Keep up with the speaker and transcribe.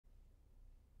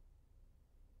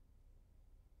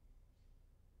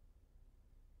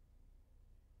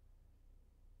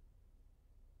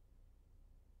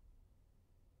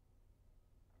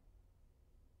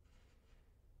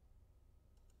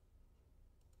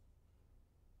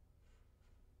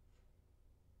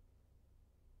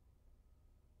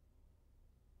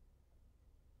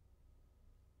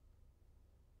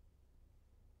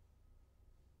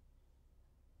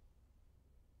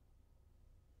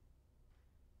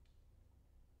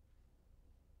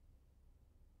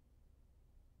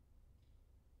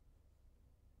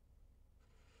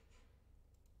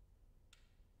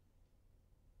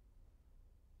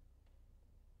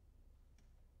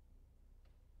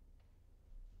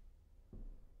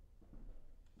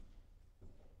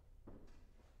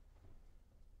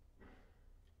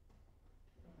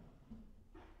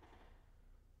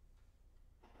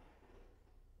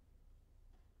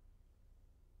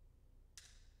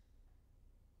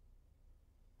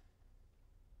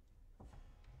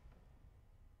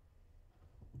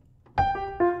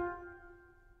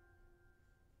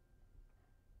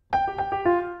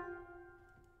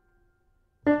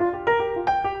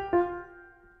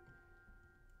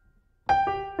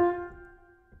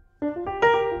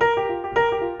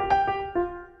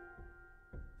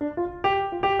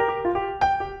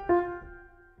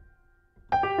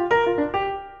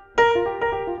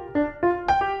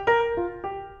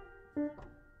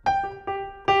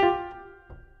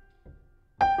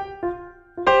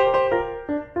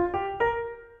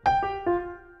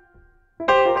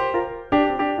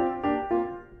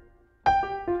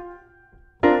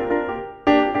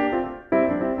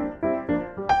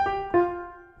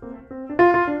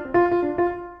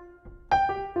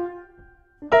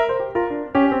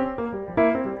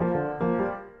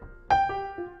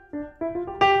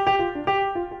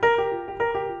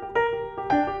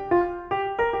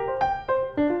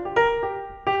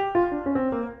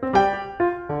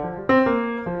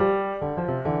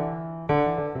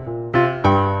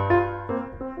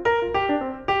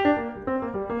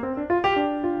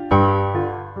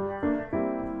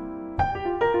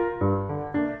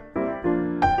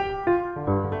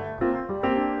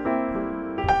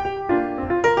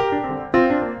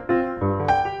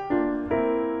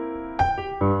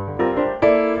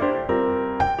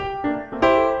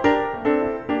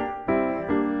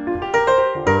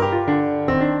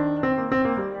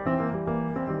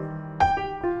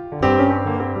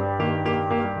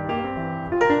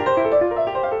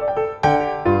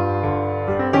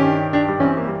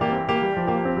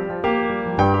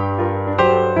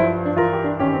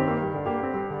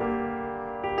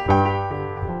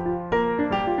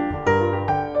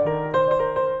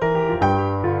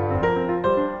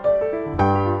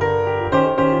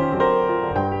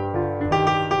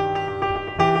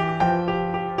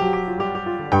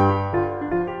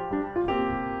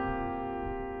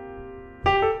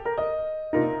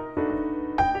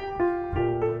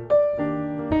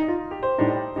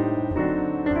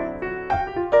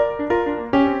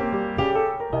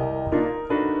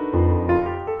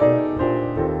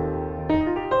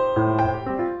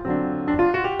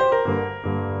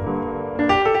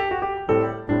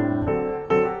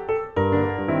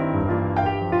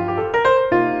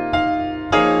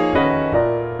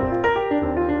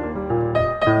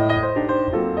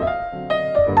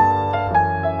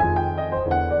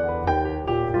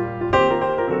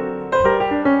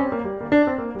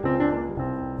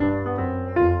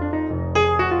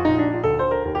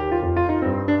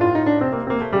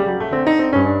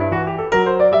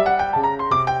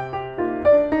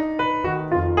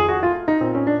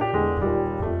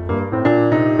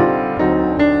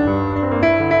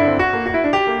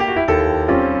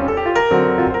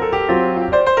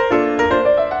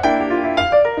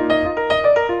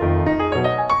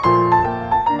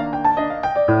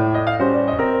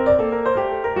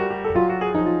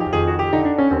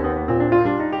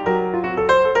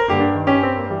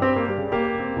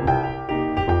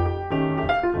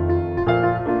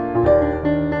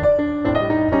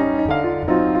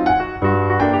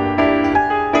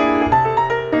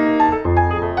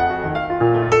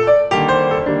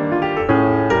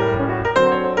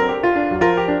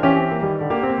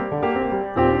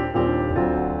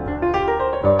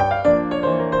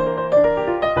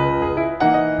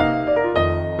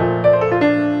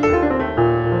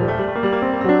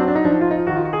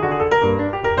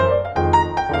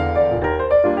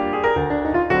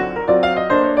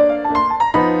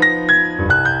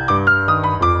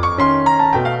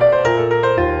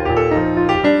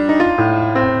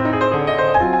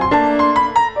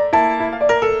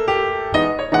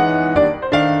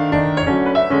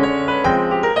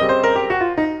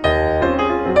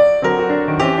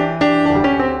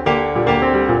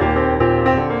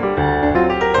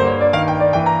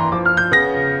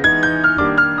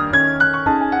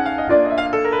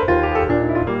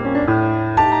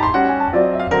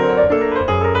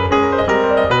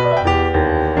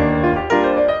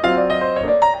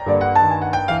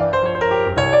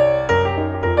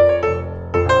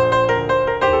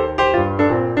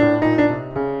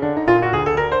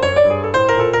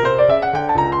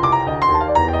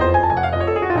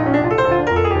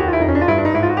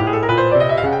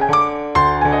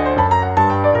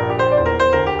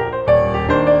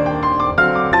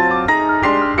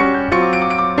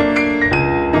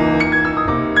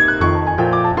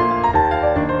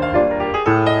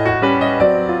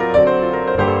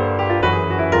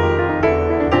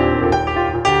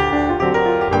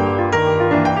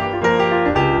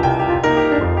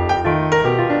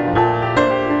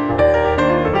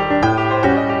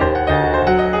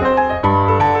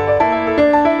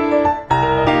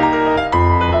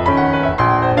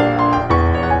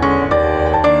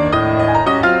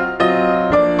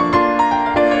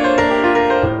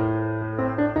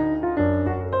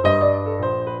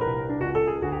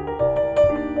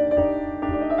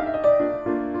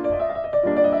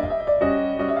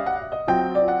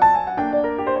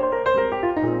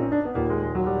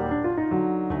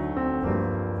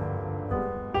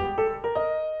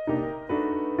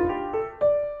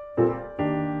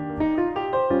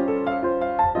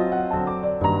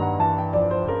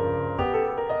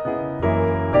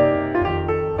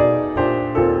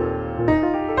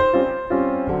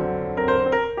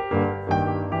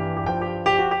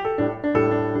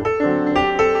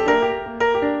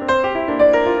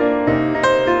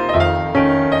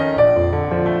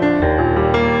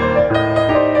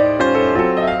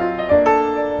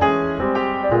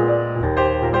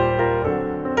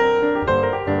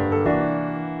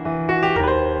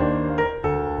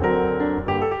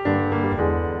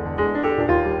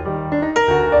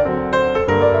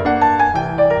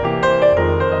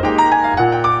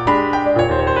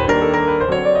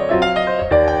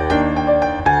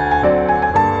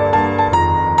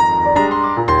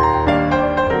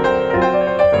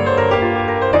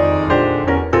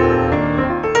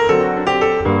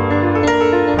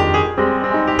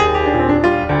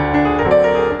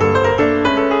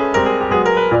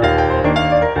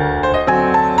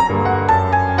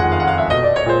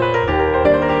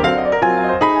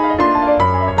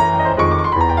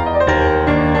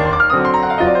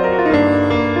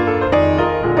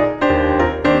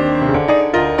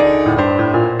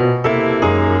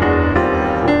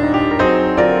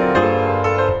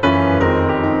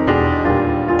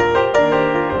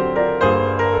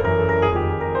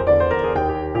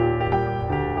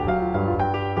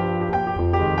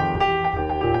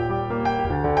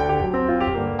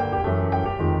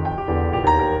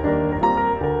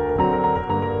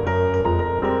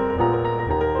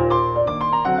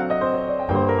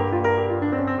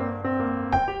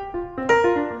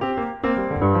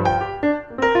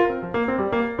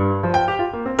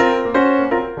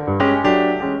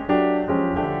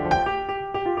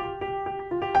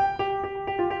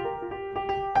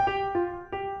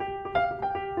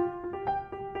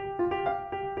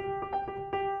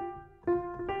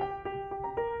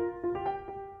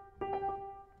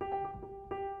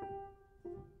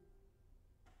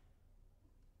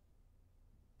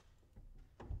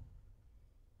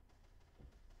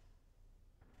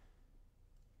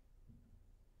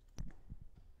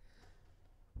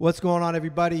What's going on,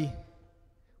 everybody?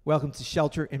 Welcome to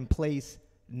Shelter in Place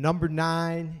number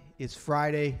 9. It's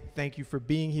Friday. Thank you for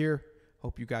being here.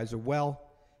 Hope you guys are well.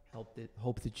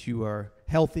 Hope that you are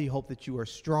healthy. Hope that you are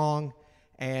strong.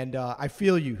 And I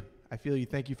feel you.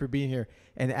 Thank you for being here.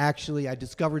 And actually, I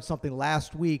discovered something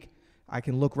last week. I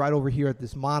can look right over here at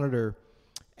this monitor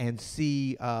and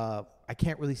see. I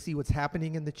can't really see what's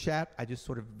happening in the chat. I just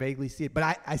sort of vaguely see it.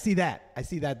 But I see that. I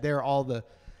see that there are all the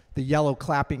yellow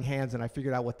clapping hands, and I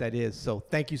figured out what that is. So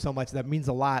thank you so much. That means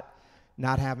a lot,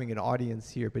 not having an audience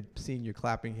here, but seeing your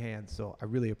clapping hands. So I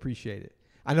really appreciate it.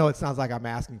 I know it sounds like I'm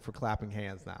asking for clapping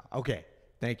hands now. Okay,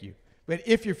 thank you. But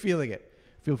if you're feeling it,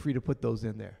 feel free to put those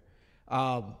in there.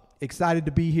 Excited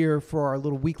to be here for our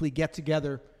little weekly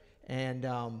get-together, and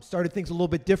started things a little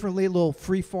bit differently, a little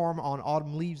free form on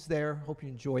Autumn Leaves there. Hope you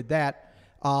enjoyed that.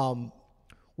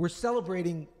 We're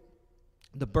celebrating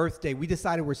the birthday. We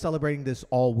decided we're celebrating this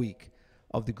all week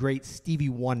of the great Stevie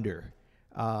Wonder.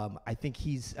 I think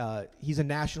he's a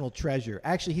national treasure.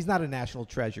 Actually, he's not a national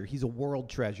treasure. He's a world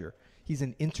treasure. He's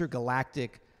an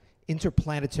intergalactic,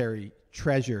 interplanetary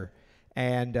treasure.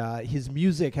 And his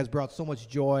music has brought so much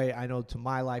joy, I know, to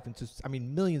my life and to,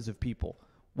 millions of people.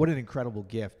 What an incredible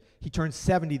gift. He turned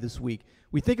 70 this week.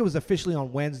 We think it was officially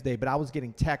on Wednesday, but I was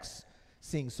getting texts,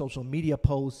 seeing social media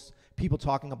posts, people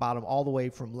talking about him all the way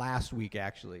from last week,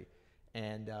 actually.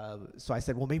 And so I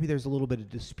said, well, maybe there's a little bit of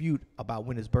dispute about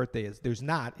when his birthday is. There's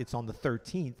not. It's on the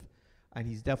 13th, and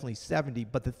he's definitely 70.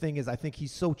 But the thing is, I think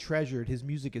he's so treasured. His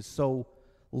music is so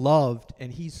loved,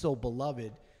 and he's so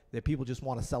beloved that people just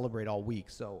want to celebrate all week.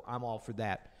 So I'm all for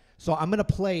that. So I'm going to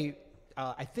play,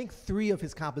 I think, 3 of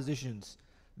his compositions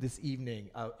this evening,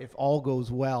 if all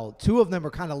goes well. 2 of them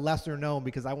are kind of lesser known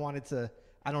because I wanted to,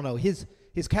 I don't know, his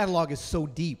catalog is so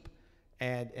deep.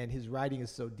 And his writing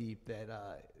is so deep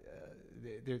that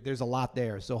there's a lot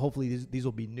there. So hopefully these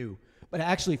will be new. But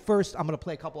actually, first, I'm going to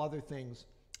play a couple other things.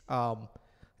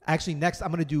 Actually, next, I'm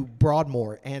going to do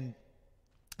Broadmoor. And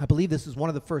I believe this is one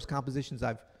of the first compositions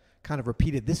I've kind of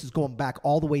repeated. This is going back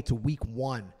all the way to week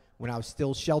 1 when I was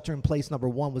still Shelter in Place. Number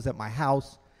 1 was at my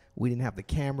house. We didn't have the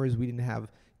cameras. We didn't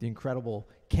have the incredible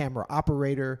camera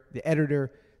operator, the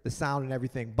editor, the sound, and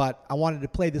everything. But I wanted to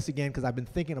play this again because I've been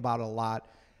thinking about it a lot.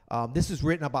 This is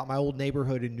written about my old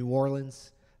neighborhood in New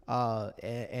Orleans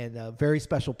and a very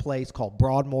special place called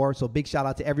Broadmoor. So big shout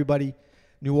out to everybody,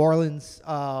 New Orleans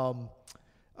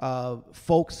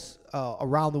folks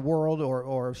around the world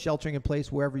or sheltering in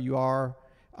place wherever you are.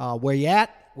 Where you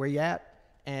at?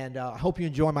 And I hope you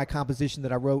enjoy my composition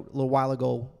that I wrote a little while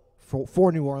ago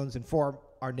for New Orleans and for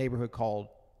our neighborhood called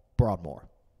Broadmoor.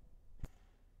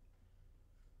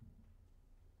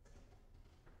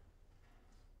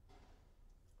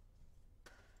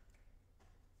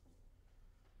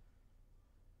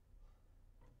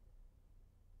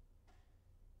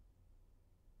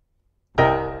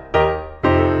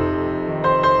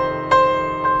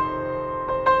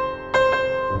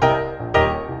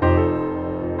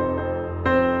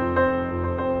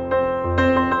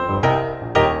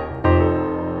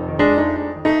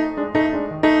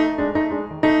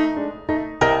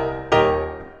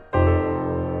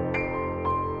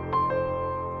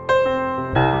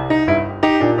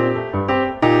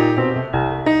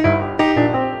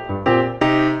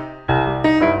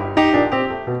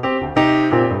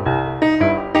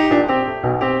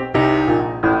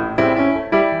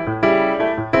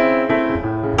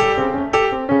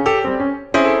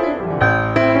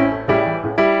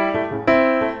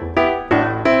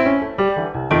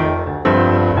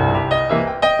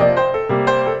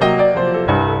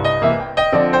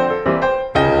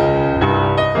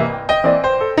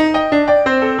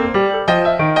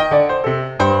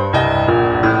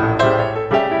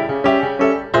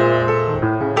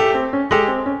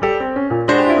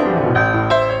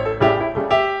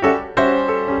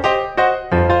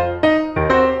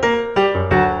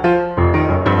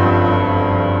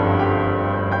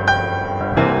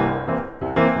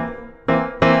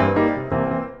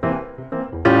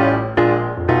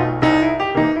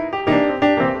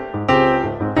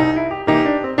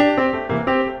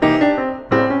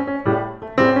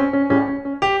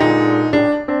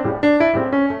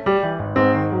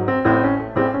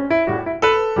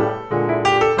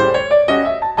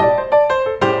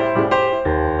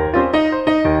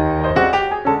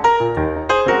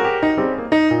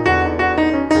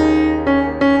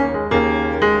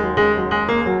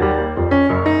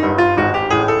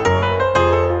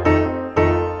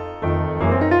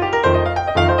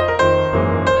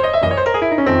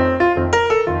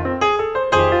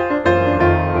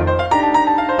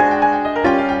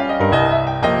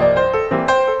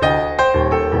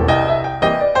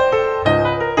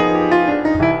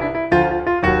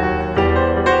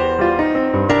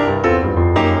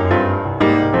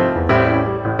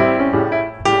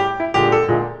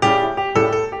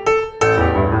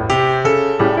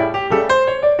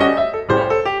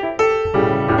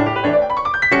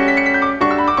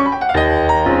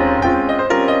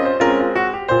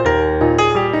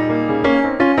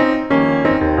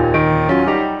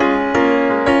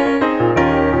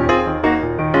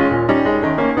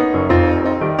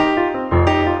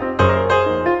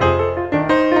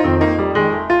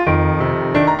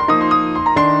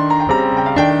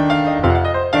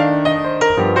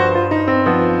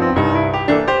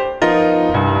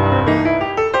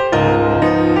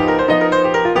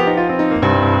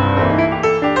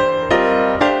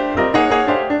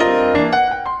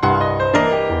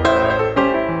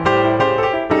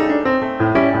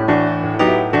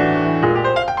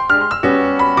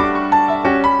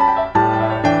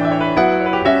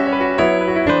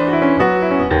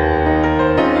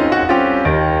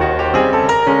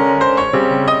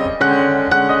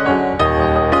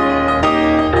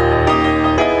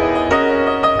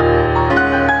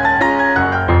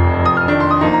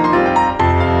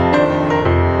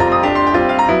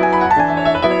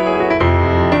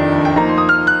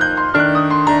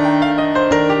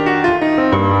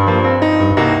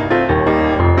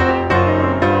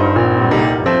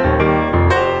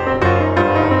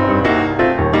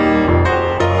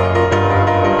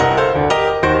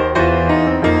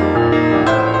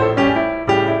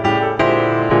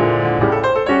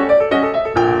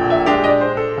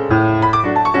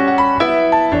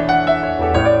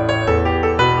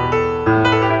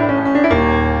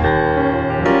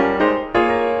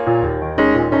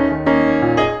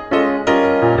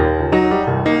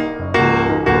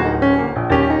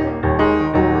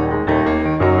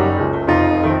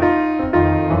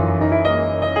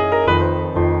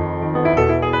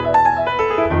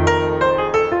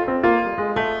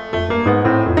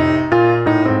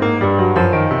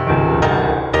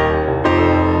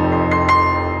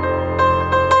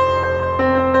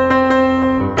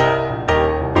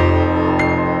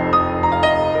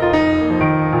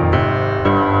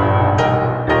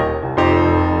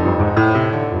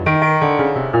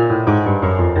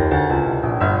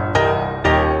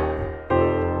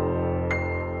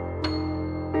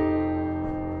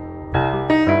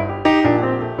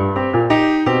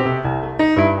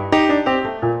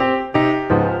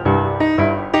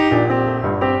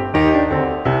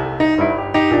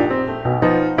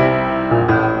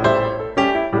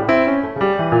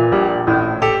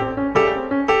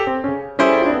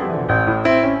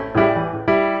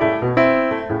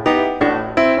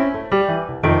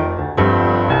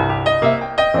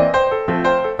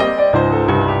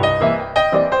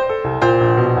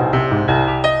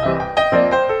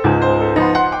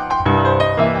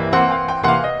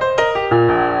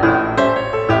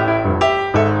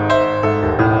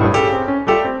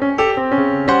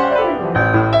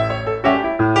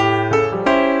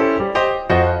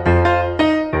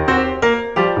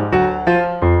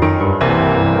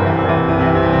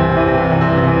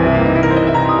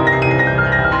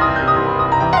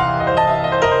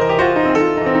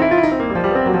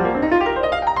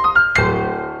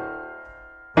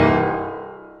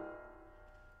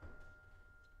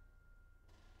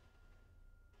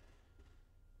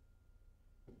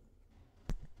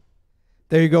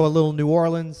 There you go, a little New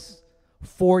Orleans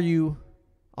for you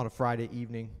on a Friday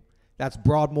evening. That's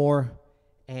Broadmoor,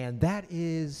 and that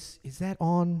is that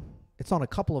on? It's on a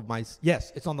couple of my,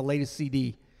 yes, it's on the latest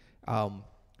CD. I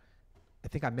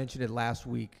think I mentioned it last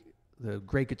week. The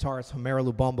great guitarist Romero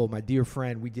Lubambo, my dear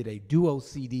friend, we did a duo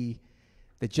CD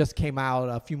that just came out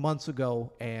a few months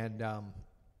ago, and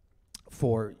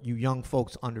for you young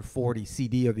folks under 40,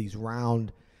 CD are these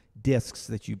round discs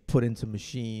that you put into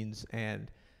machines, and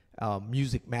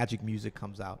magic music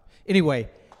comes out. Anyway,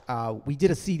 we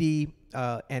did a CD,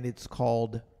 and it's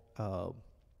called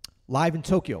Live in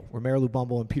Tokyo, Romero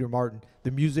Lubambo and Peter Martin,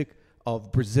 the music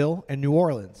of Brazil and New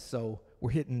Orleans. So we're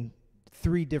hitting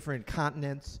 3 different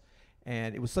continents,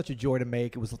 and it was such a joy to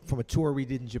make. It was from a tour we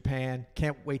did in Japan.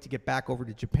 Can't wait to get back over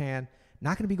to Japan.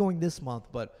 Not going to be going this month,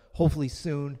 but hopefully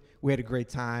soon. We had a great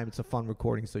time. It's a fun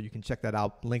recording, so you can check that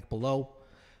out. Link below.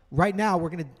 Right now, we're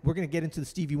gonna get into the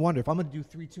Stevie Wonder. If I'm gonna do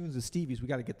 3 tunes of Stevie's, we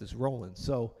got to get this rolling.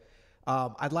 So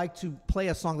I'd like to play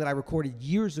a song that I recorded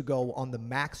years ago on the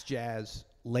Max Jazz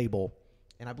label,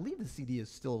 and I believe the CD is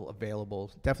still available,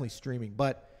 definitely streaming.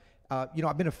 But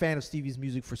I've been a fan of Stevie's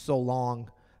music for so long.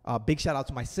 Big shout out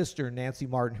to my sister Nancy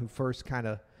Martin, who first kind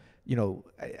of,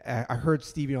 I heard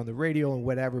Stevie on the radio and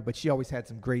whatever, but she always had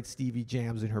some great Stevie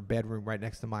jams in her bedroom right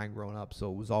next to mine growing up, so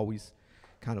it was always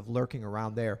kind of lurking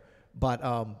around there. But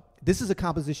this is a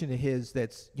composition of his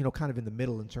that's, kind of in the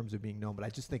middle in terms of being known, but I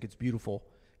just think it's beautiful.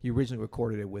 He originally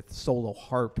recorded it with solo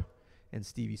harp and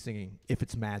Stevie singing If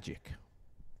It's Magic.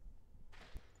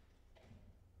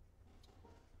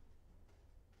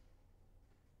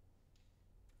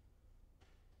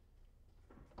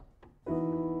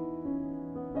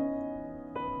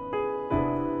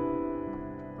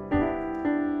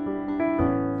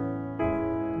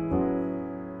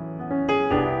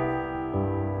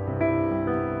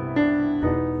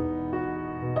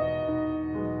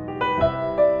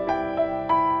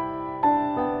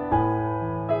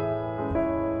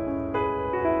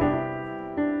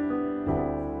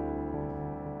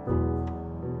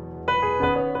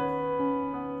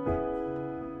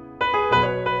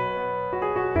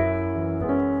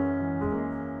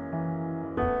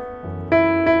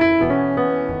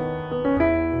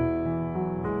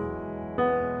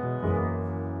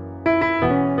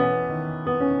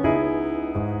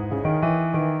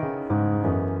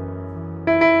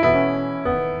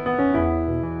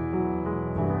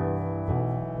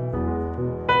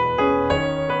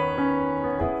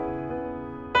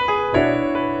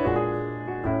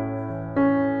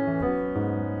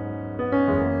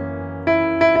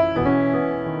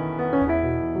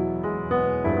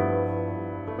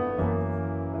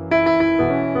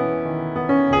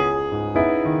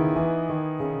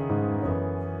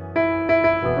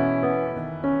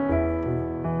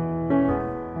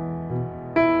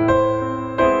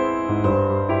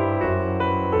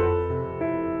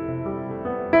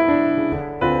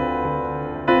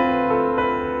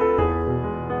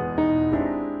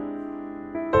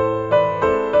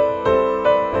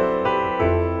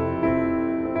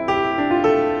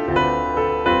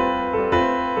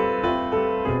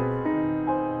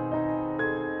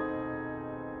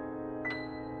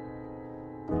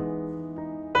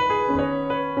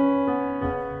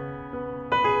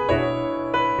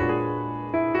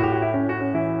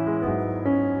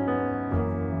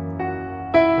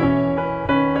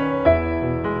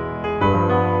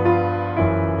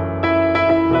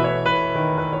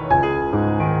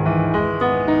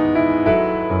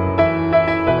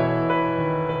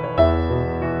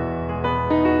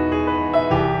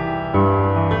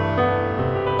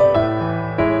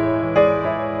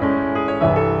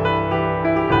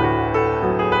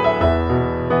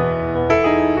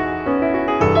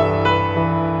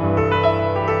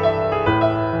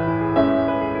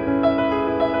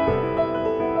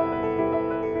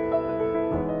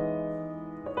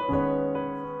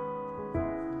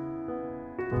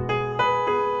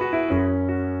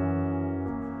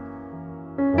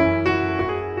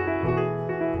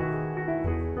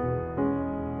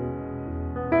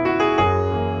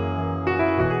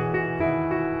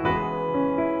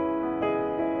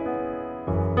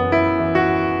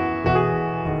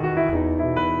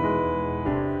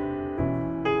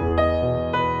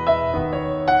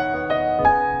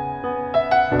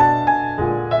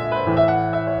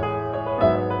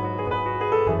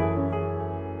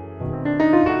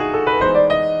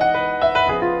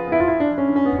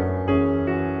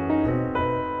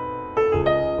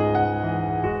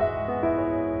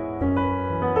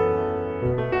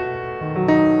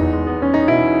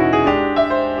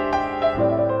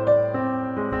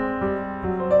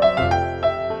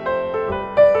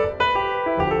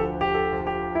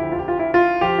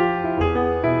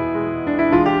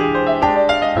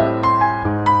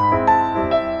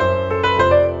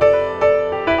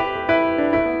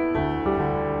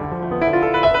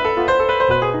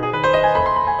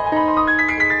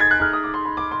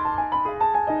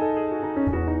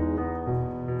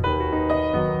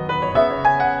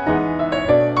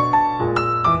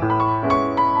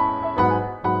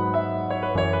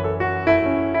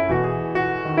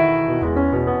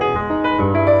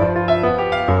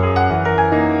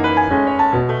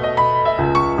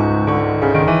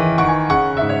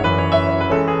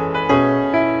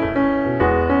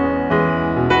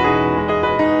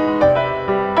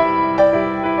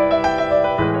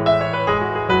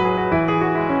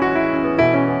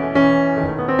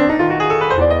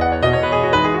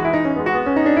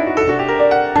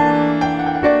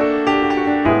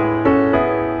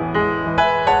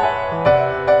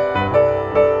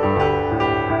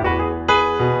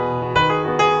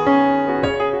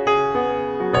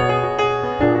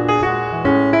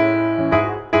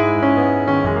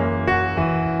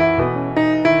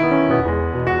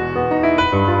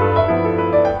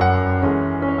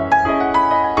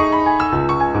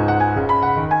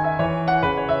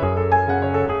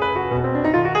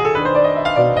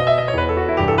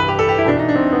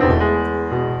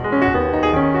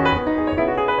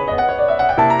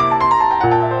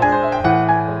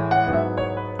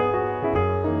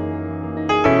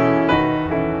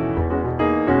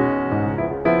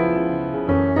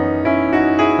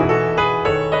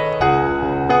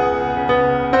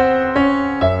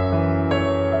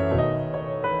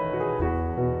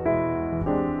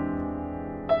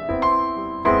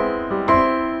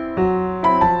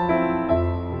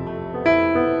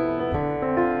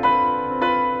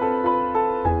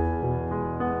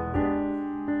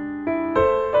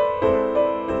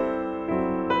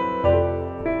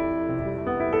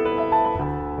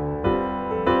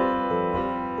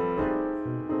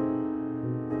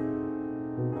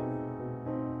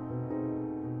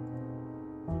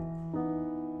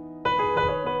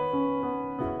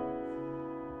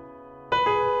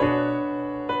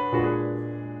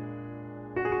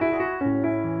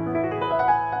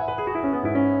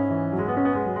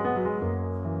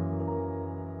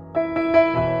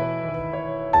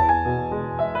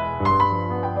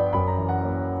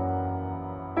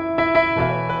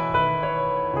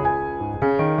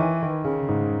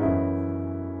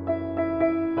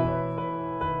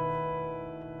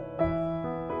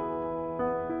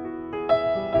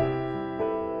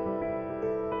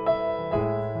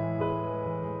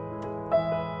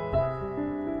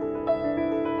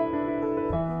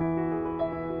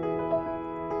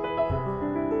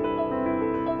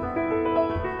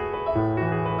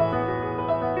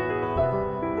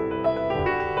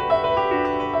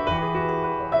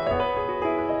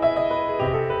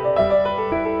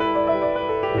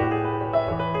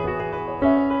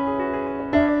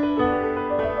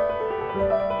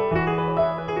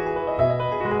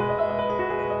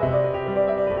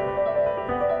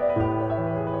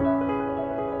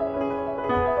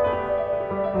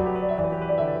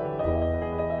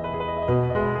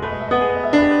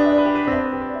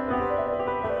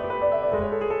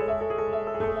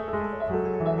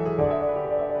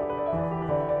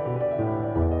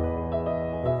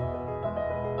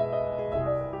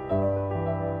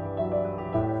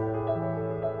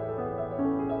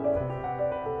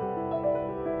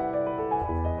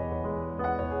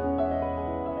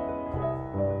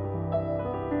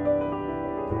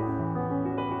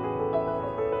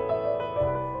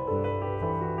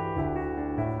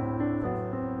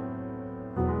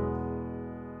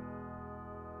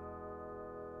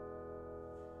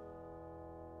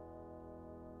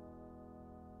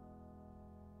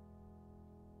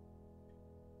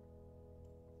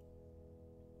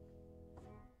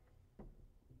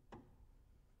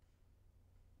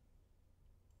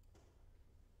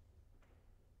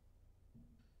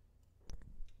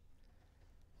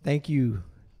 Thank you.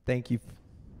 Thank you.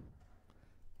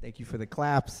 Thank you for the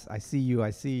claps. I see you.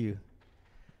 I see you.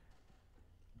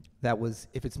 That was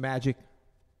If It's Magic,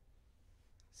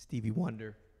 Stevie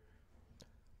Wonder.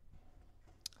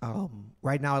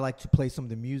 Right now, I like to play some of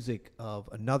the music of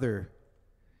another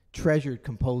treasured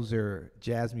composer,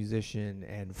 jazz musician,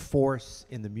 and force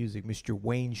in the music, Mr.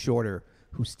 Wayne Shorter,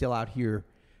 who's still out here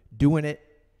doing it,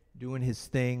 doing his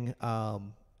thing.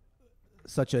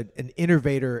 Such an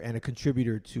innovator and a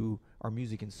contributor to our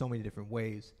music in so many different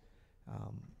ways.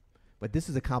 But this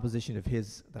is a composition of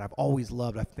his that I've always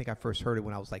loved. I think I first heard it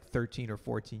when I was like 13 or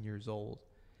 14 years old.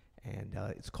 And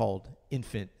it's called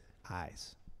Infant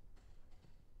Eyes.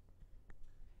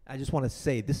 I just want to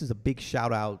say this is a big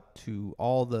shout out to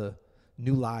all the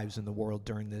new lives in the world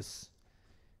during this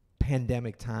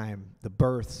pandemic time, the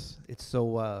births. It's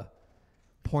so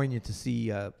poignant to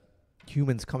see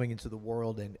humans coming into the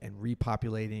world and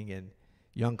repopulating, and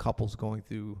young couples going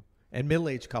through, and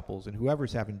middle-aged couples, and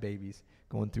whoever's having babies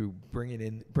going through,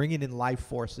 bringing in life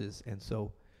forces. And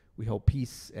so we hope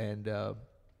peace and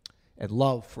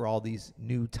love for all these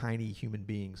new tiny human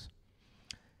beings.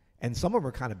 And some of them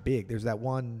are kind of big. There's that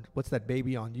one, what's that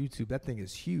baby on YouTube? That thing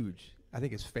is huge. I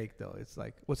think it's fake, though. It's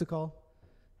like, what's it called?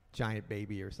 Giant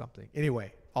baby or something.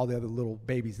 Anyway, all the other little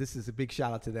babies, this is a big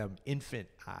shout out to them. Infant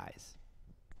Eyes.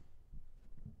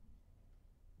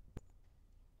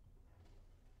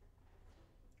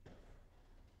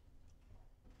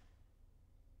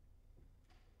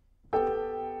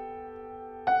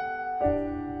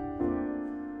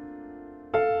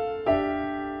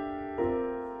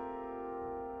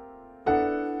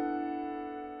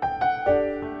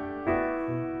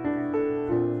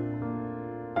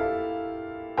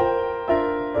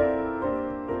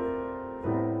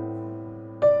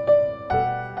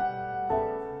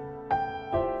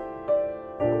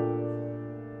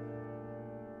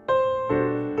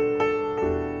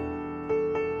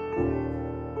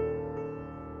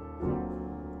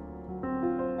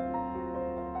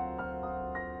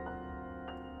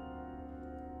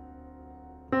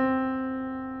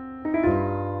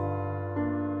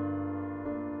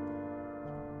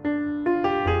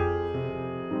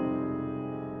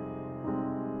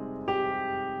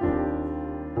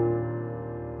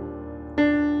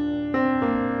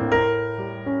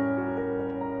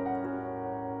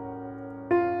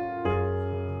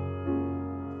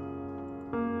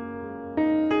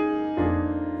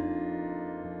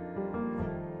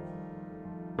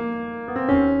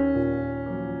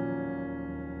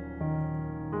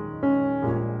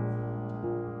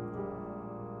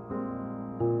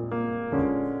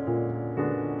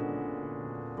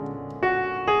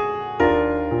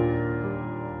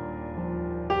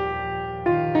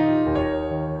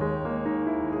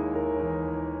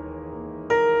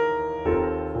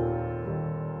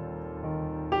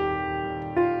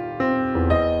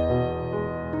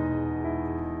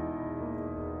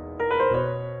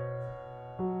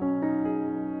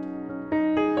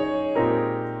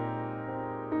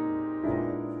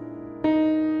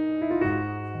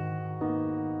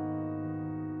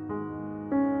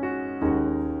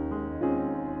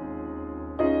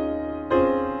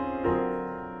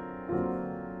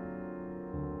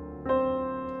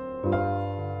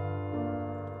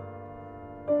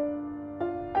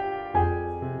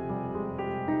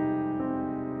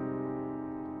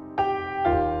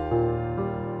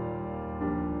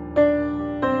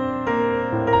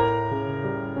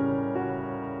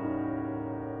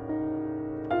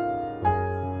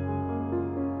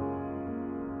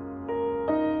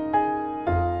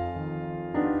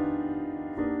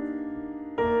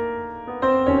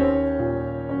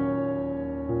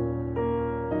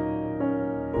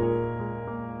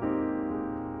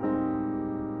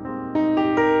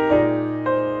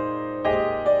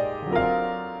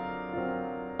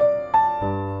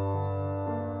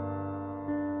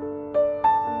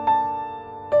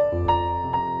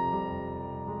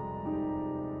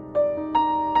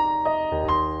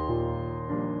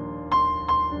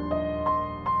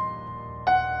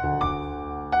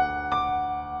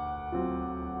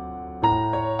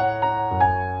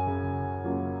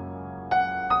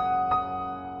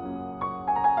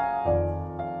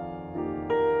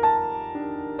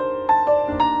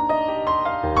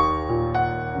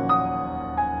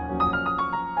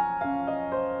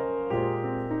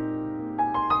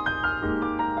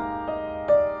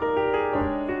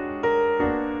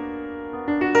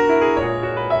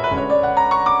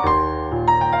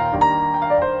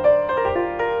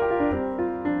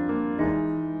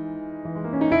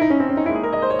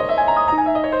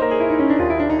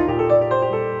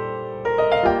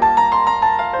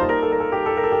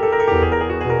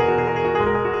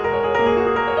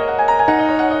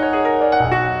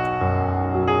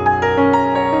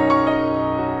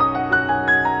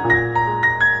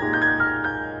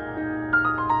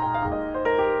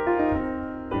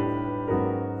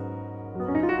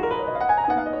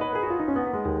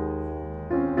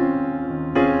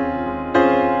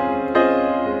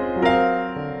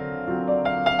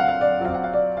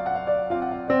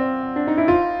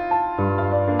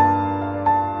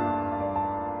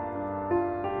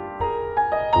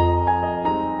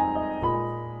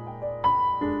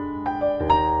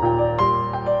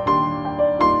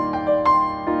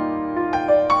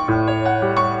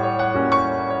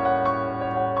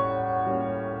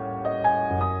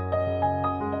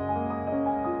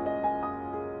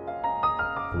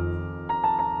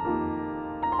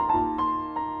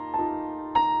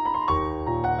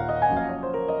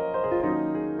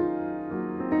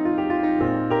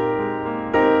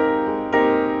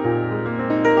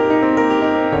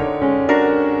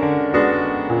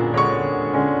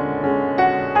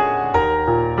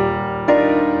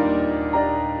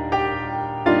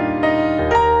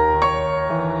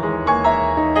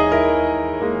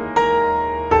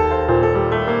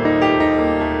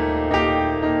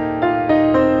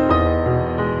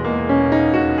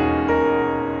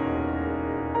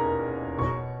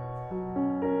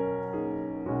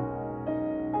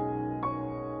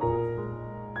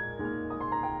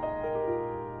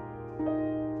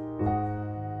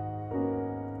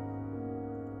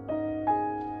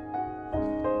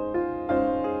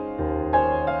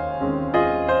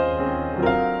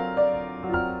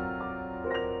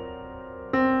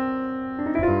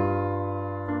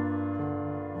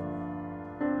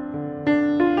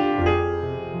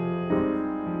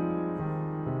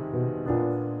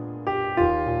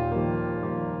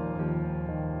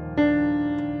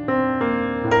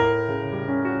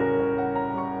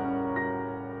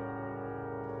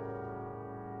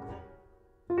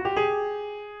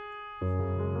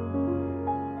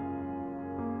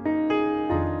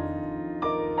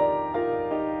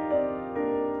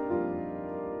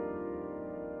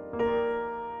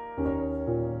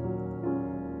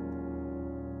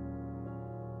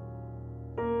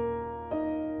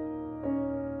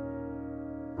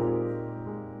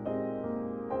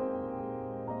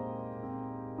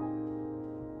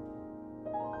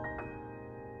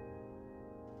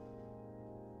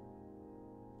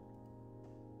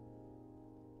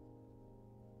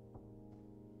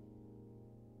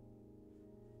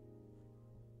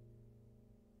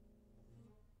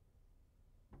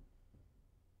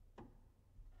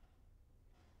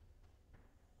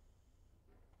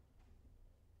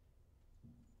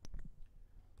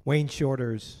 Wayne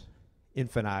Shorter's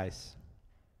Infant Eyes.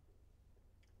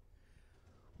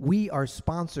 We are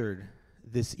sponsored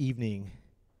this evening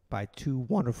by two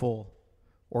wonderful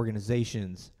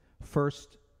organizations.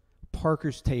 First,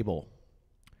 Parker's Table.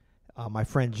 My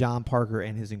friend John Parker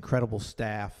and his incredible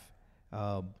staff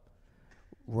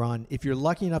run. If you're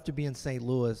lucky enough to be in St.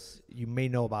 Louis, you may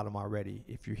know about him already.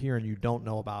 If you're here and you don't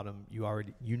know about him, you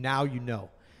know.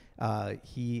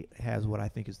 He has what I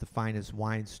think is the finest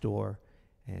wine store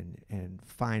and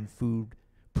fine food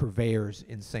purveyors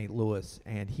in St. Louis.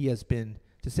 And he has been,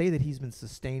 to say that he's been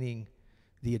sustaining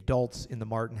the adults in the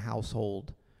Martin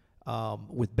household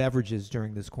with beverages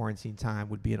during this quarantine time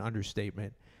would be an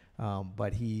understatement.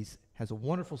 But has a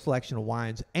wonderful selection of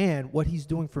wines. And what he's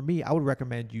doing for me, I would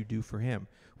recommend you do for him,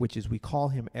 which is we call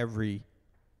him every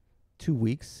 2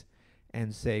 weeks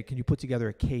and say, can you put together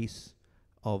a case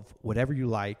of whatever you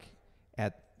like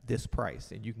at this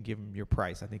price? And you can give him your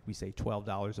price. I think we say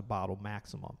 $12 a bottle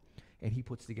maximum. And he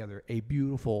puts together a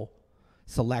beautiful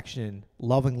selection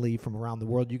lovingly from around the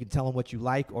world. You can tell him what you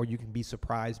like, or you can be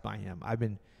surprised by him. I've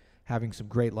been having some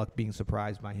great luck being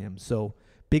surprised by him. So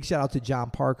big shout out to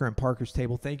John Parker and Parker's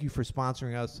Table. Thank you for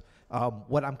sponsoring us.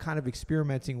 What I'm kind of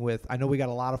experimenting with, I know we got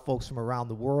a lot of folks from around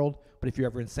the world, but if you're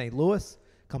ever in St. Louis,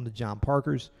 come to John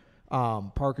Parker's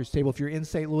Table. If you're in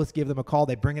St. Louis, give them a call.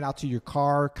 They bring it out to your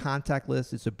car,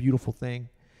 contactless. It's a beautiful thing.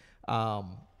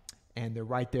 And they're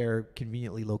right there,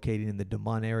 conveniently located in the Des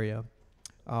Moines area.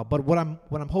 But what I'm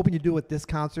hoping to do with this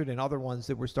concert and other ones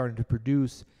that we're starting to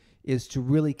produce is to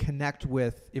really connect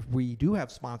with, if we do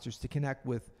have sponsors, to connect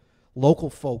with local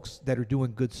folks that are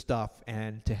doing good stuff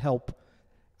and to help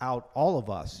out all of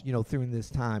us, through this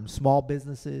time, small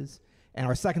businesses. And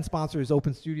our second sponsor is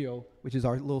Open Studio, which is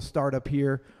our little startup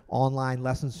here, online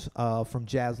lessons from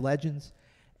jazz legends.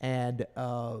 And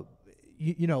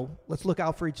let's look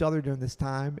out for each other during this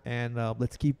time, and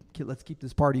let's keep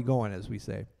this party going, as we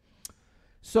say.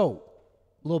 So,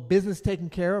 a little business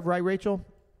taken care of, right, Rachel?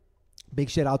 Big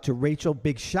shout out to Rachel.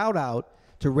 Big shout out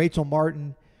to Rachel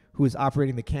Martin, who is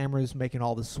operating the cameras, making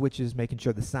all the switches, making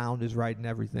sure the sound is right and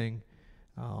everything.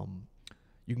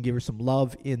 You can give her some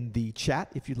love in the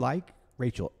chat if you'd like.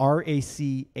 Rachel,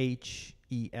 Rachel.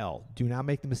 Do not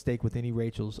make the mistake with any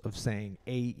Rachels of saying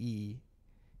A-E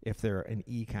if they're an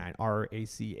E kind.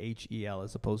 Rachel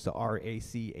as opposed to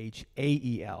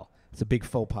Rachel. It's a big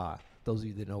faux pas. Those of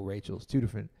you that know Rachel's, two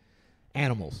different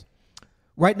animals.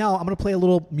 Right now, I'm going to play a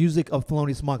little music of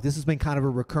Thelonious Monk. This has been kind of a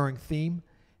recurring theme,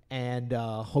 and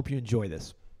hope you enjoy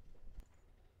this.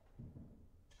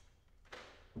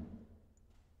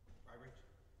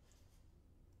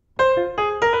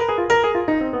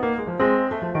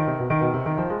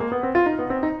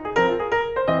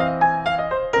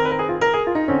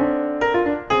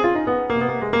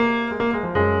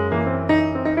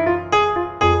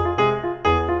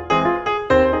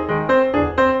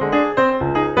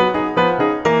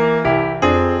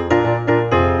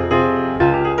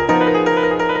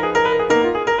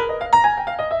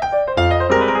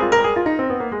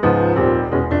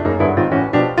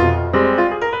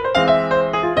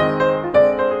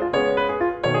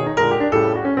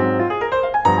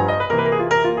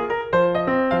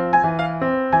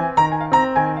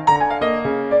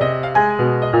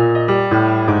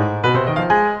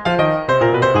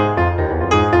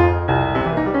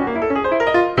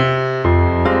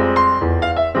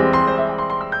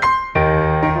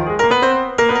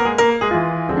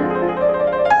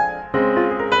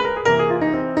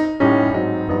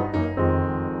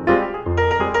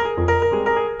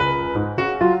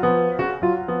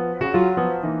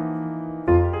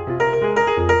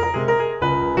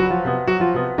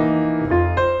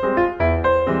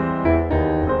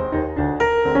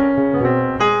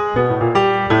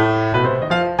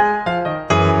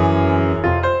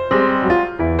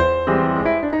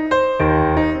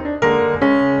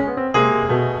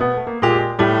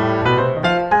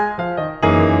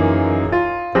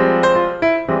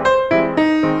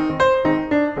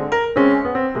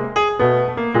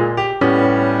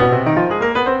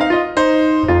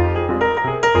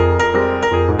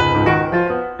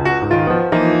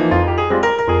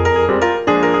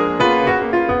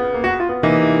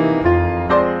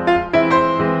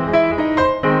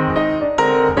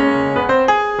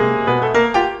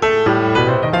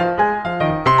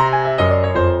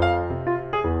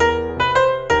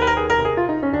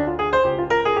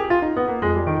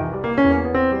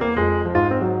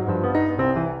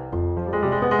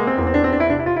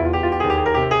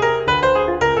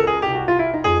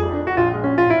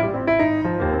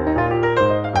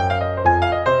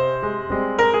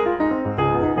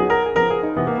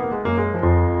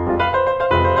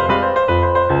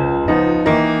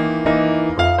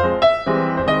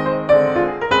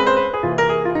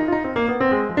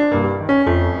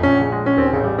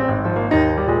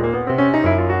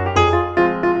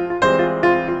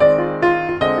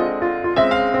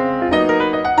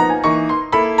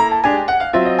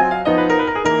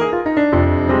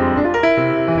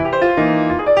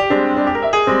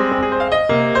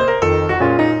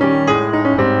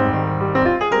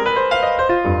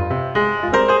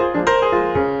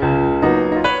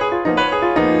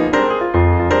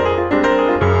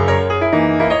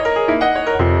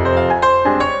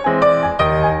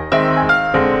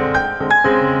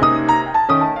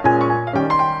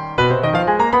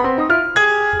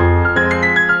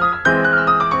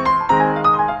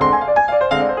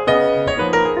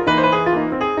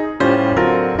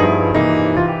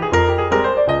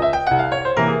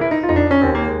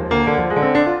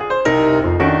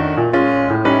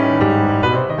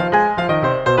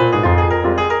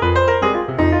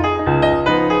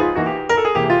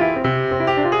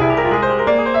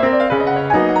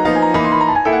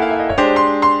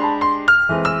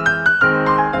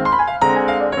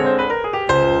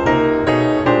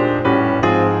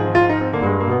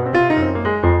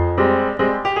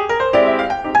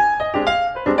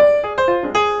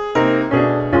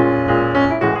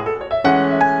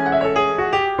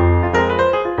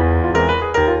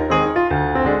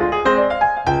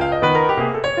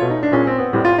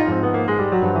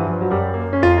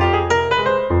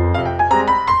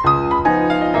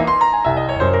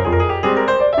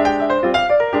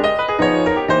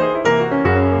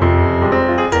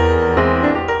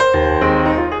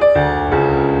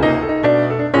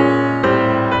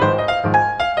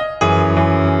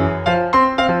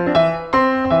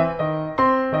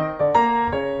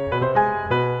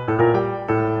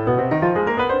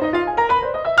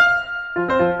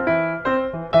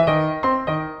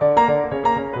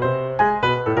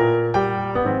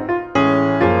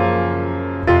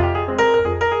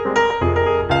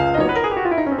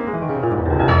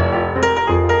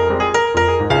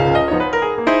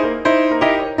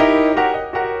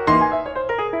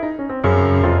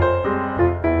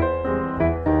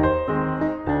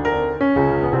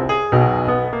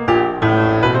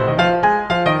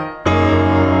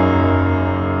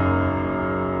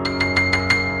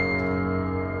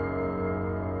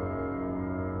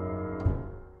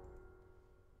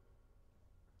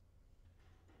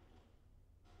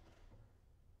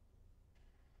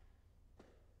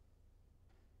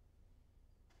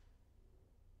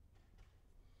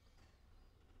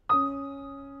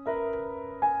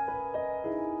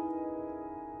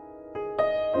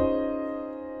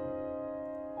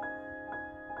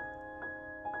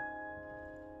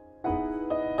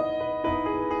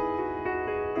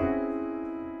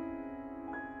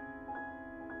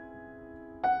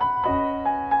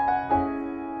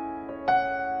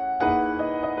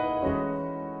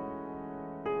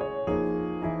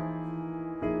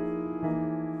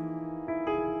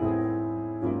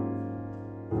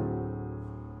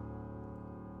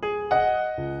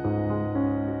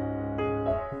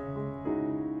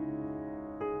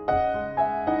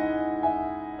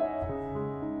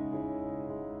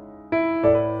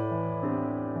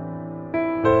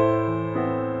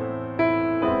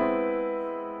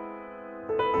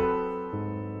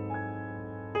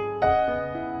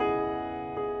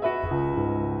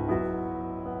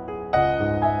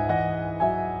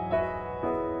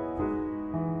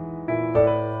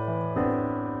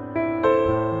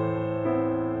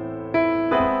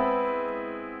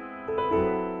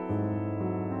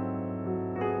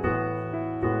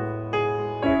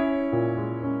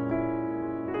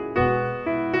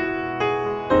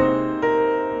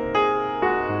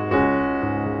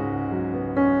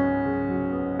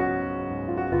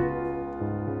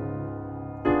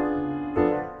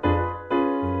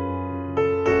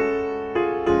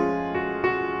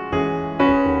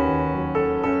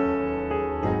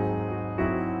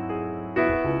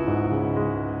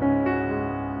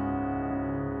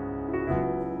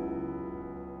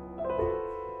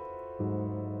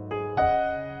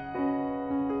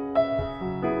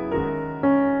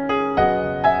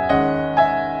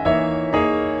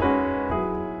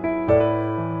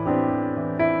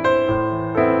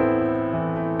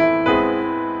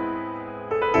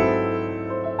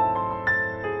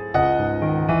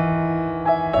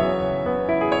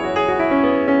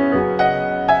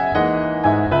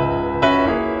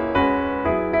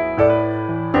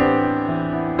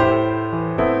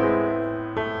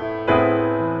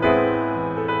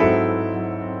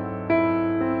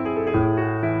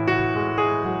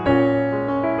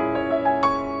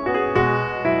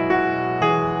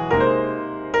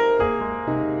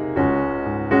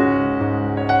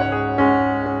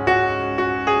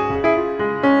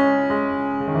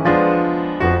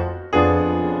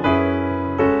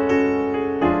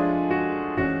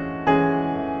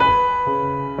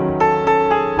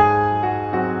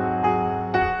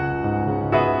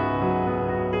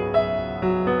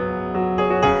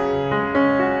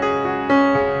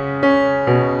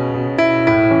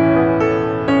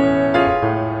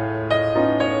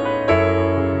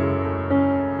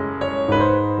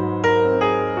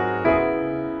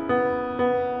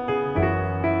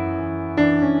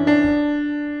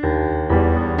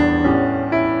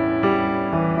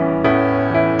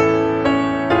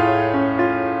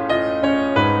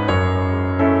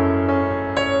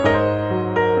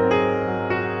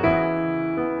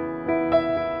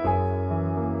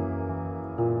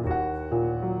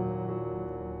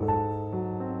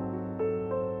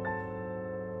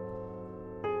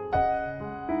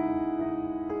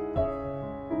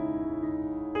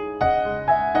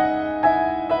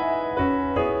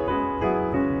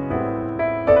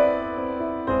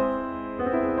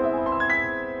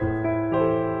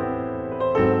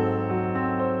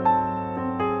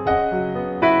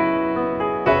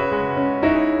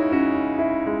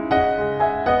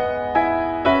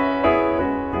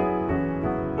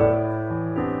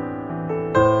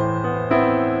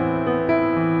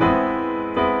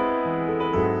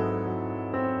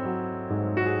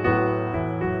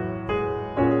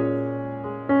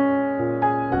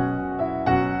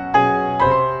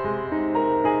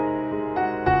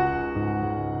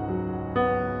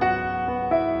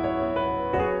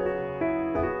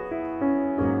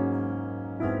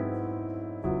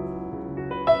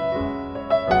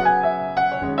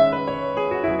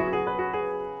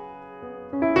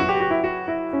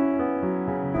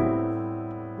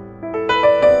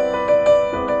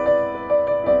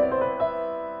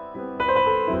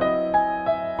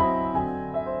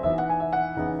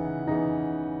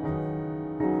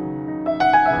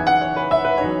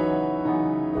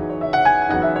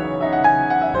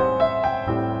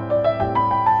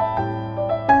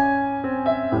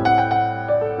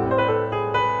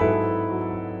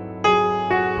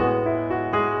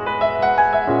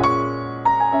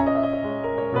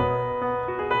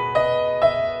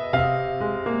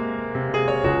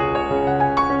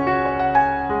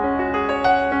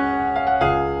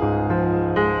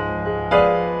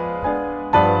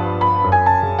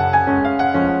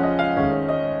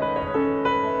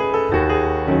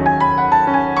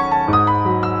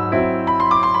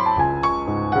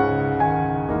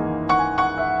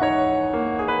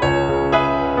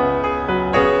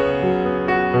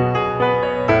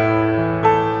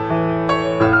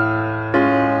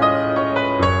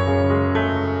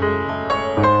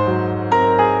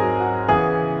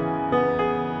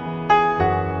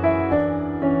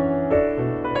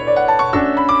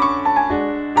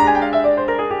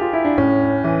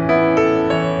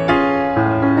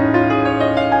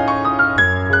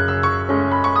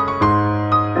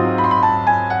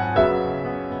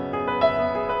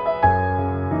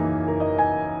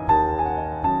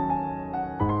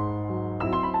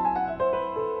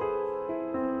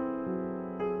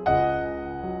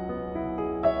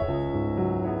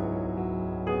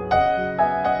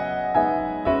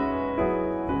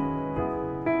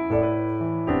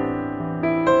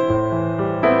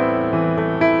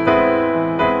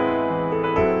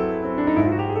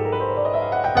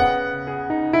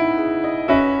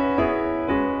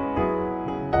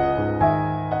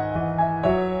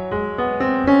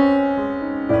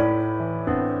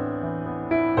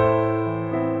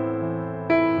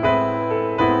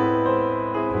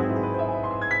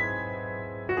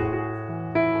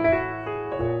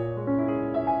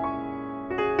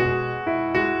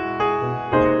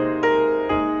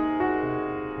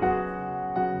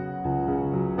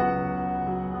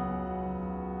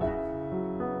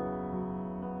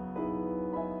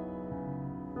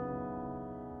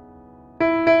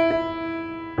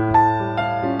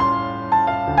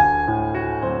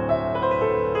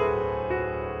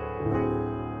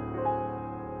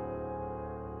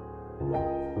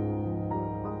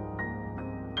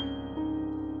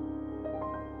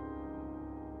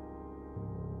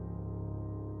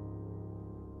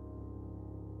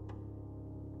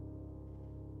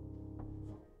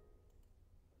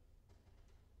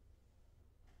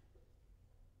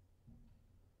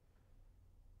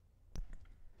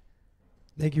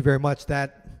 Thank you very much.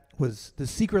 That was The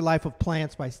Secret Life of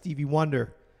Plants by Stevie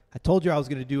Wonder. I told you I was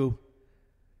going to do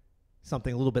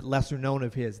something a little bit lesser known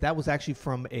of his. That was actually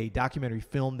from a documentary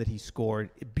film that he scored.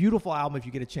 A beautiful album if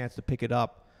you get a chance to pick it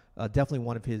up. Definitely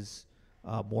one of his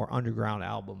more underground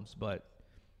albums, but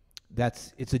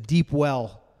it's a deep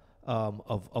well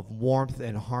of warmth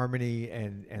and harmony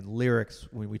and lyrics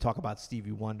when we talk about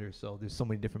Stevie Wonder. So there's so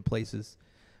many different places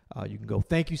you can go.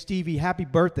 Thank you, Stevie. Happy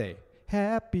birthday.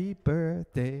 Happy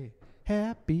birthday.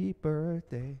 Happy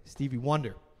birthday, Stevie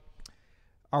Wonder.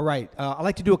 All right. I'd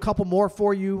like to do a couple more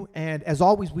for you. And as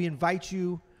always, we invite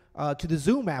you to the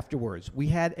Zoom afterwards. We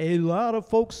had a lot of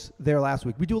folks there last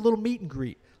week. We do a little meet and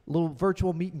greet, a little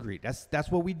virtual meet and greet. That's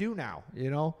what we do now,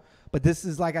 you know. But this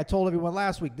is, like I told everyone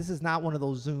last week, this is not one of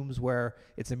those Zooms where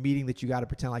it's a meeting that you got to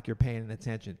pretend like you're paying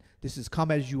attention. This is come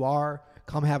as you are.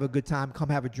 Come have a good time. Come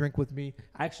have a drink with me.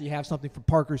 I actually have something from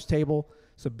Parker's table,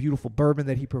 some beautiful bourbon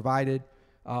that he provided.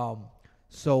 I'm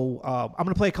going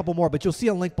to play a couple more, but you'll see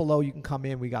a link below. You can come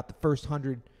in. We got the first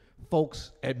 100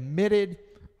 folks admitted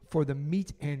for the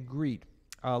meet and greet.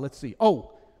 Let's see.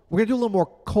 Oh, we're going to do a little more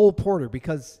Cole Porter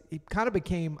because it kind of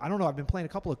became, I don't know, I've been playing a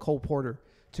couple of Cole Porter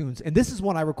tunes. And this is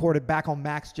one I recorded back on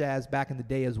Max Jazz back in the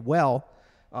day as well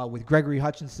with Gregory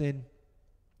Hutchinson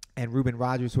and Ruben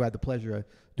Rogers, who had the pleasure of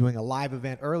doing a live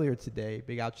event earlier today.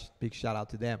 Big shout out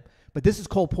to them. But this is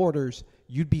Cole Porter's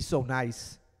You'd Be So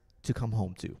Nice to Come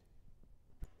Home To.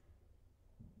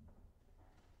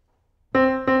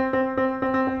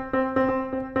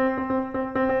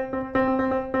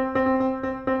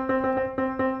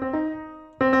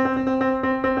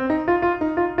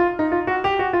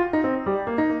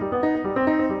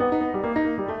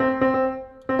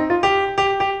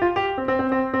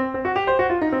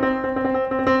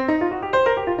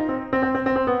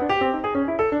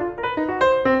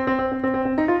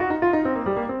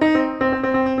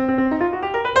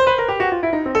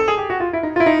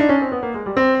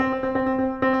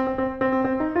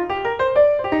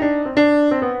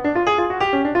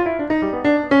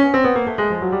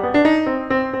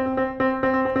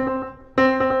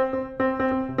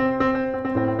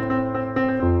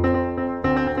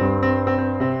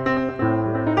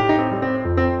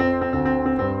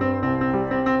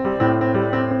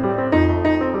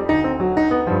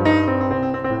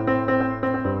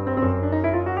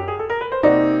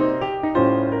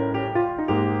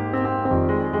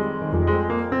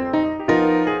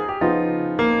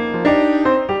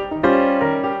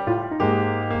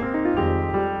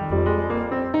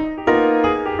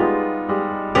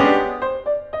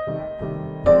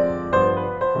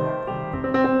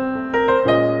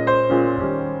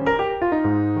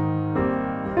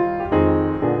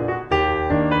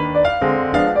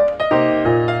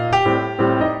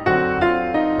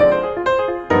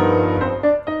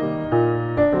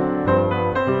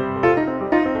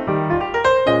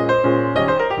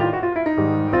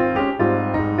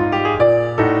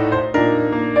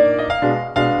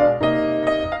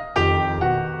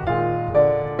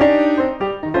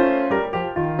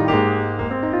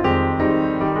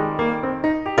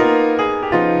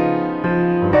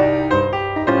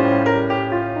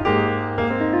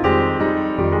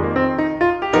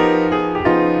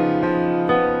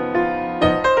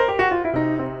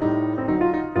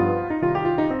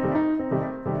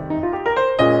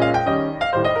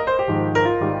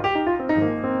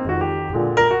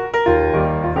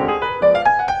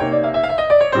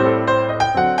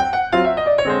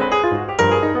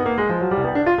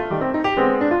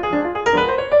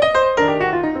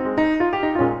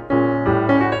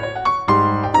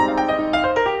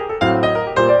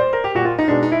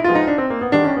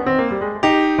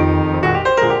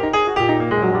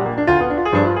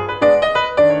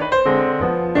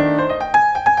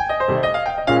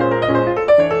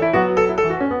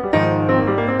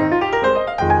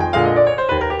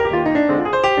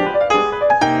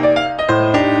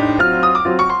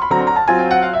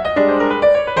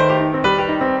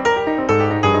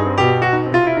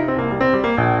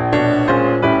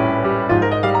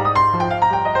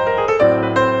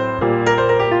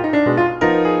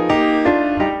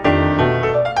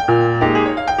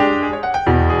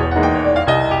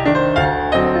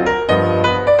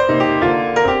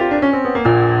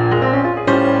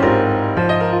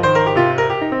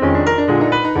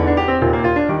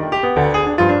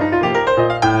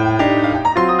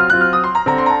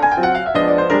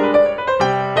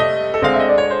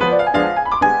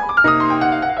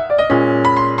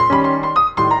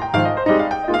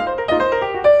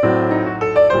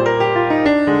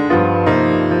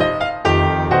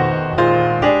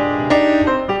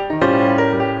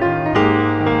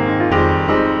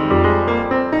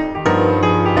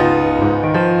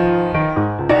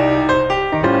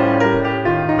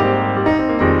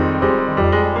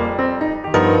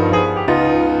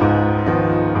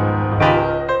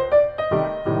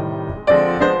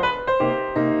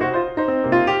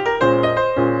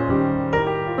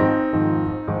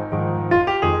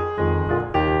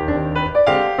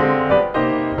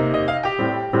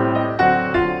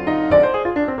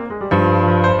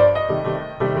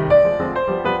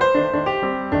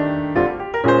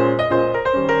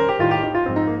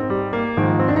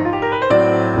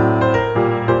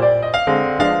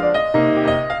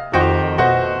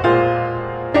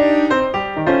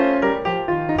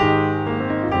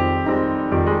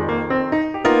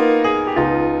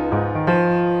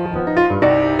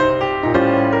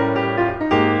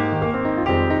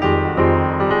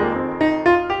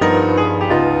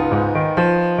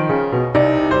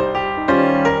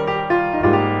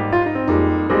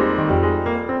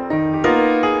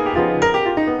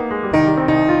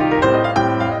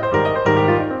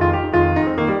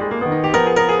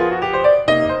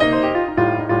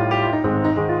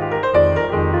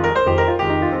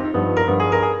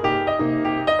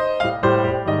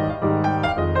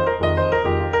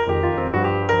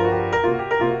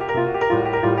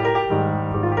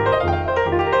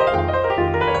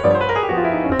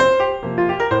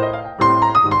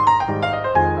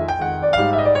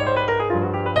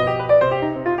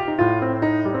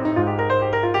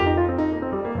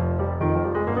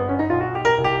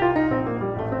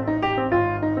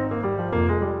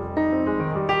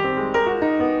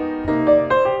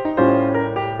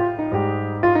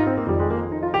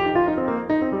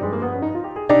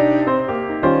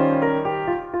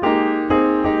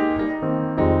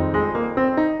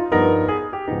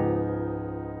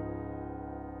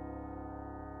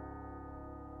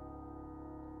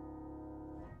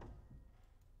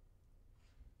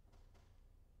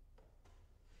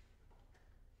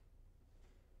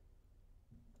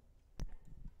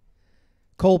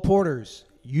 Cole Porter's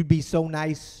You'd Be So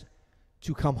Nice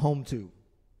to Come Home To.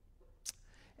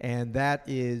 And that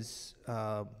is,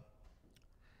 I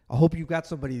hope you've got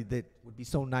somebody that would be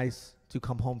so nice to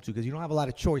come home to, because you don't have a lot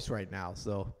of choice right now.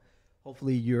 So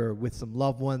hopefully you're with some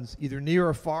loved ones, either near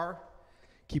or far.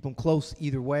 Keep them close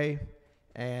either way.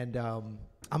 And I'm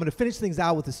going to finish things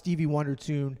out with a Stevie Wonder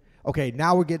tune. Okay,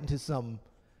 now we're getting to some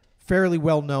fairly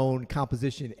well-known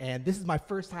composition. And this is my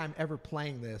first time ever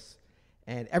playing this.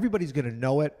 And everybody's going to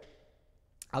know it.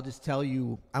 I'll just tell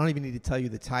you, I don't even need to tell you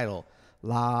the title.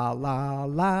 La, la,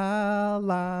 la,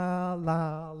 la,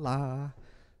 la, la,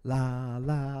 la,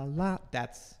 la, la.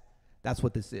 That's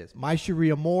what this is. My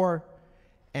Cherie Amour.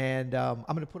 And I'm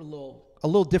going to put a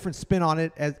little different spin on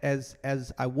it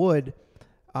as I would.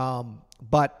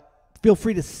 But feel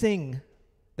free to sing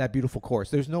that beautiful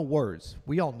chorus. There's no words.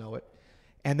 We all know it.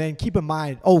 And then keep in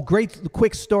mind, great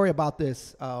quick story about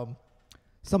this.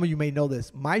 Some of you may know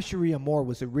this. My Cherie Amour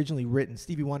was originally written.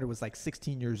 Stevie Wonder was like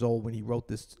 16 years old when he wrote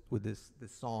this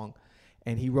song.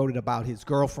 And he wrote it about his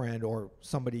girlfriend, or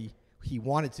somebody he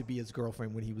wanted to be his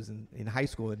girlfriend when he was in high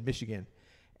school in Michigan.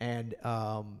 And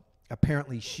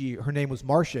apparently her name was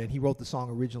Marcia, and he wrote the song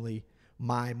originally,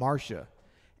 My Marcia.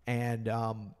 And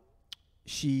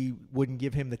she wouldn't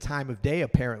give him the time of day,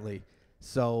 apparently.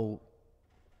 So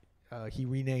he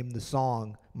renamed the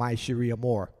song My Cherie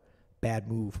Amour. Bad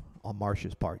move on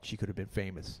Marcia's part. She could have been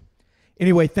famous.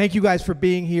 Anyway, thank you guys for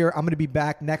being here. I'm going to be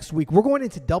back next week. We're going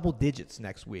into double digits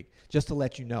next week, just to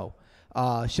let you know.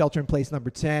 Shelter in Place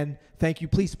number 10. Thank you.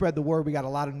 Please spread the word. We got a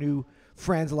lot of new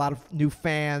friends, a lot of new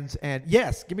fans. And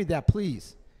yes, give me that,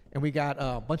 please. And we got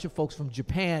a bunch of folks from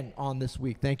Japan on this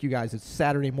week. Thank you, guys. It's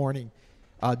Saturday morning.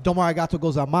 Domo arigato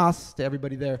gozaimasu to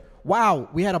everybody there. Wow,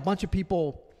 we had a bunch of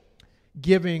people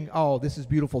giving. Oh, this is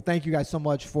beautiful. Thank you guys so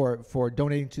much for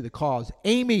donating to the cause.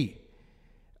 Amy,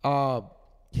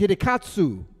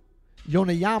 Hidekatsu,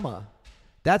 Yonayama.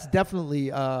 That's definitely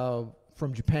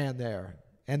from Japan there.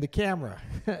 And the camera.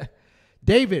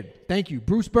 David, thank you.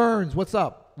 Bruce Burns, what's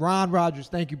up? Ron Rogers,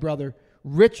 thank you, brother.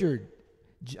 Richard,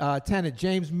 Tennant,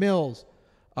 James Mills,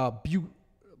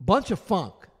 Bunch of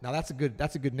Funk. Now that's a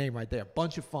good name right there.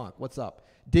 Bunch of Funk, what's up?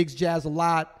 Diggs Jazz a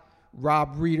lot.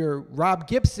 Rob Reeder, Rob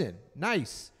Gibson,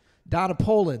 nice. Donna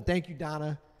Poland, thank you,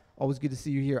 Donna. Always good to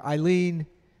see you here. Eileen,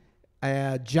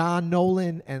 John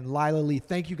Nolan, and Lila Lee,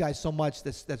 thank you guys so much.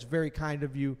 That's very kind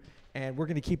of you. And we're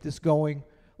going to keep this going.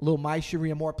 A little My Cherie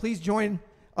Amour. Please join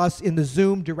us in the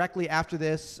Zoom directly after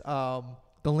this. The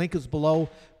link is below.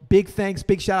 Big thanks.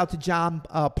 Big shout out to John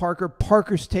Parker.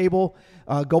 Parker's Table.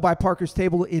 Go by Parker's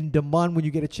Table in Des Moines when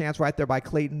you get a chance, right there by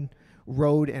Clayton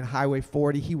Road and Highway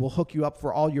 40. He will hook you up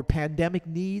for all your pandemic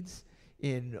needs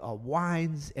in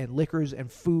wines and liquors and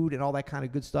food and all that kind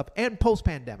of good stuff, and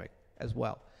post-pandemic as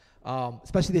well,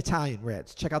 especially the Italian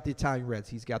Reds. Check out the Italian Reds.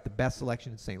 He's got the best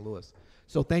selection in St. Louis.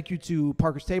 So thank you to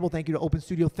Parker's Table. Thank you to Open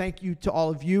Studio. Thank you to all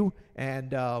of you,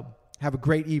 and have a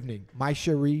great evening. My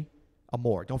Cherie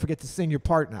Amour. Don't forget to sing your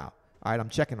part now. All right, I'm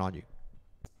checking on you.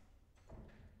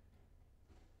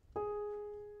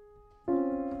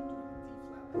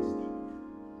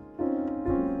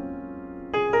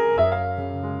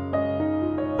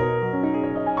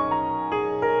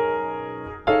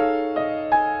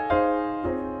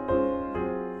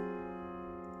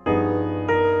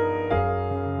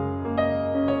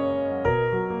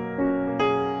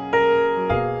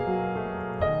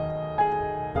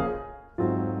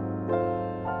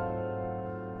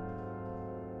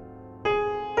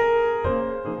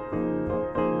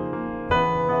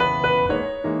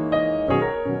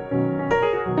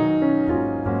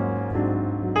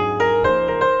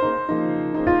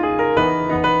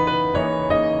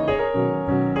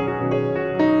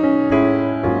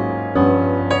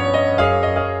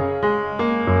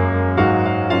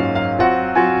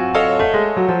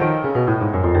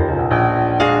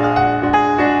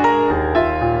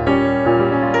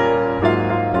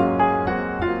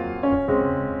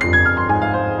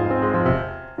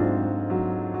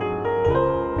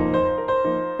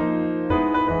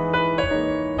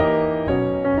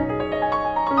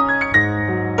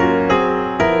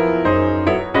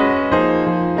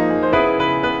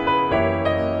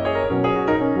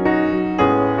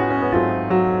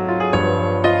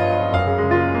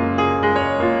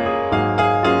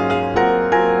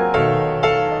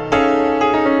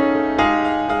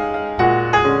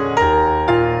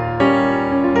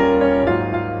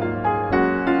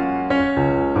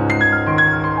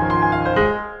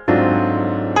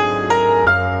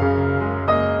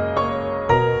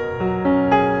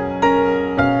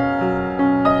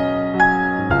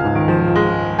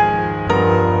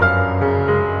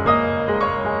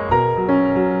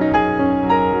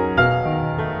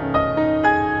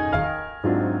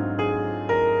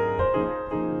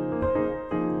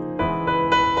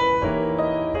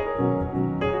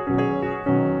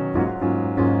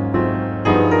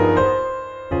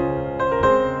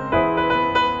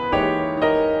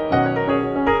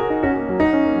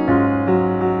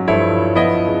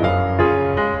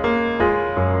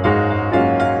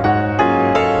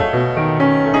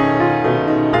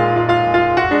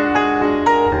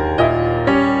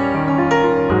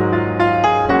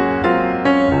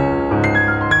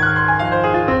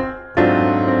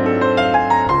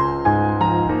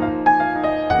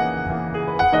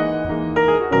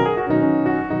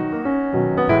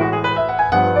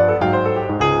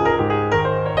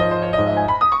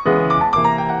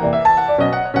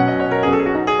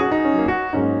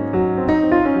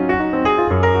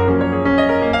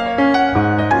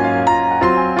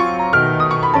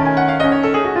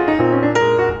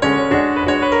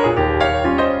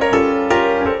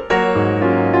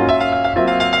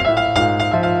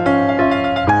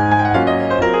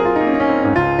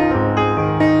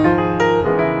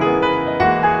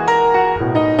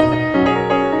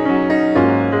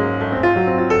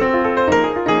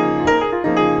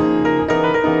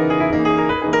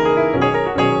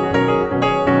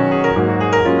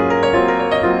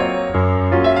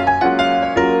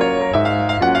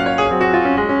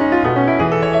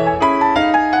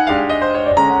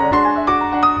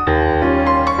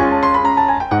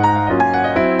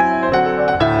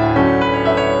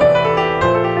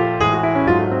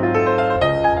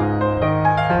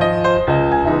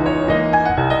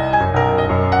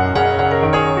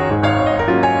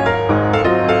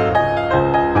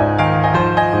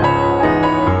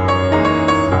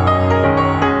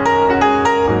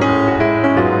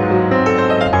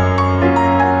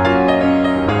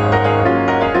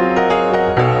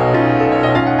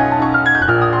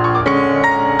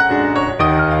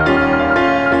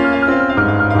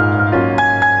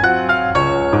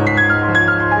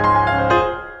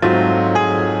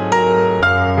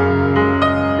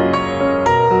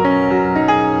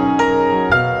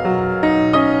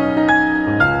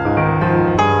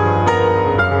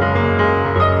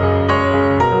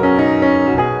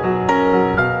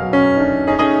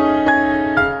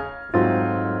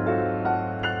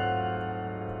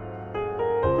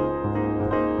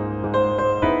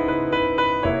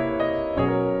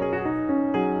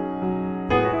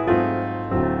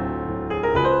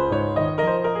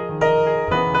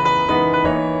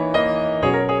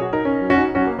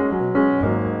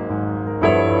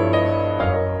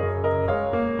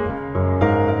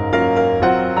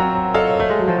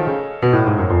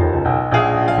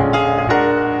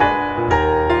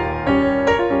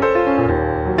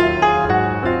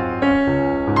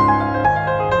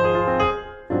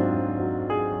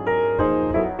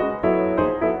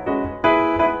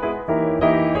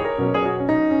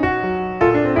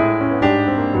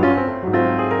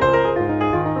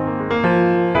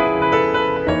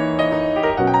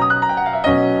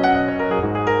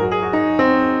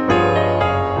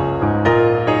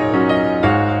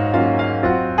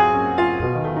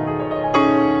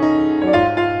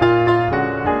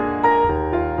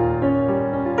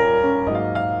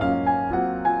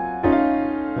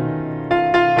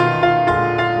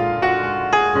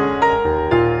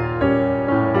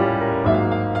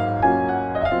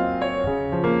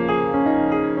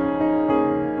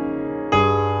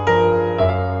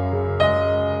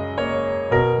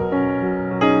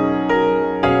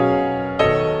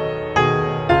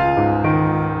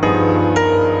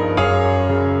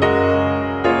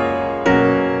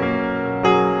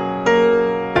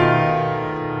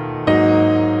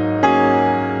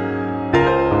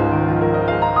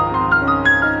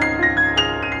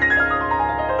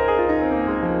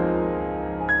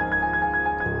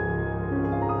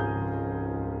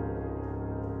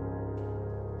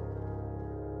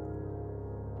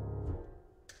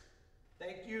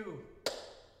 you.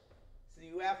 See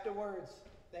you afterwards.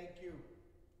 Thank you.